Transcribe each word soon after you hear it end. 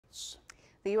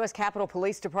The U.S. Capitol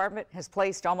Police Department has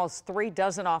placed almost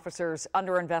 36 officers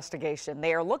under investigation.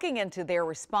 They are looking into their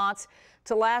response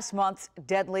to last month's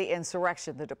deadly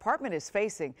insurrection. The department is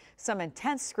facing some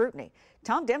intense scrutiny.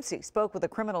 Tom Dempsey spoke with a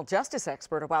criminal justice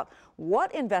expert about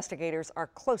what investigators are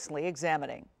closely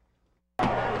examining.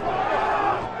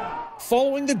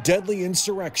 Following the deadly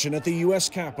insurrection at the U.S.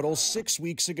 Capitol 6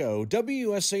 weeks ago,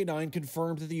 WUSA 9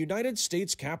 confirmed that the United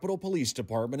States Capitol Police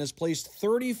Department has placed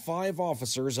 35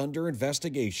 officers under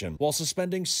investigation, while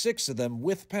suspending 6 of them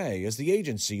with pay as the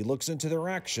agency looks into their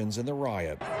actions in the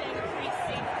riot.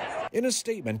 In a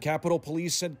statement, Capitol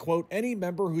Police said, quote, any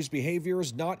member whose behavior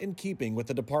is not in keeping with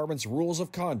the department's rules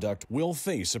of conduct will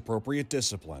face appropriate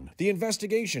discipline. The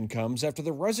investigation comes after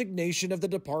the resignation of the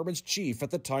department's chief at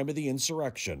the time of the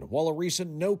insurrection, while a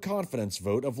recent no-confidence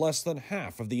vote of less than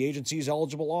half of the agency's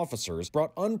eligible officers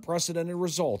brought unprecedented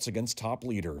results against top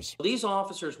leaders. These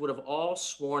officers would have all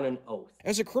sworn an oath.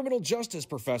 As a criminal justice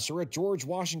professor at George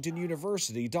Washington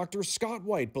University, Dr. Scott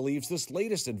White believes this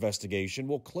latest investigation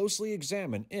will closely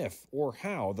examine if or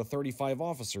how the 35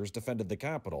 officers defended the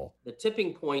Capitol. The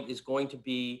tipping point is going to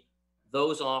be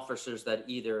those officers that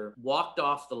either walked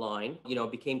off the line,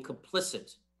 became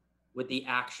complicit with the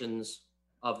actions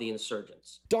of the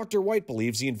insurgents. Dr. White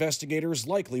believes the investigators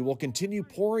likely will continue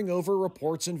poring over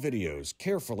reports and videos,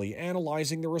 carefully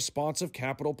analyzing the response of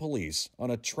Capitol Police on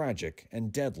a tragic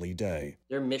and deadly day.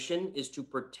 Their mission is to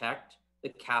protect the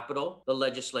Capitol, the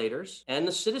legislators, and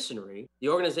the citizenry. The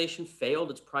organization failed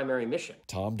its primary mission.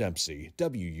 Tom Dempsey,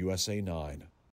 WUSA 9.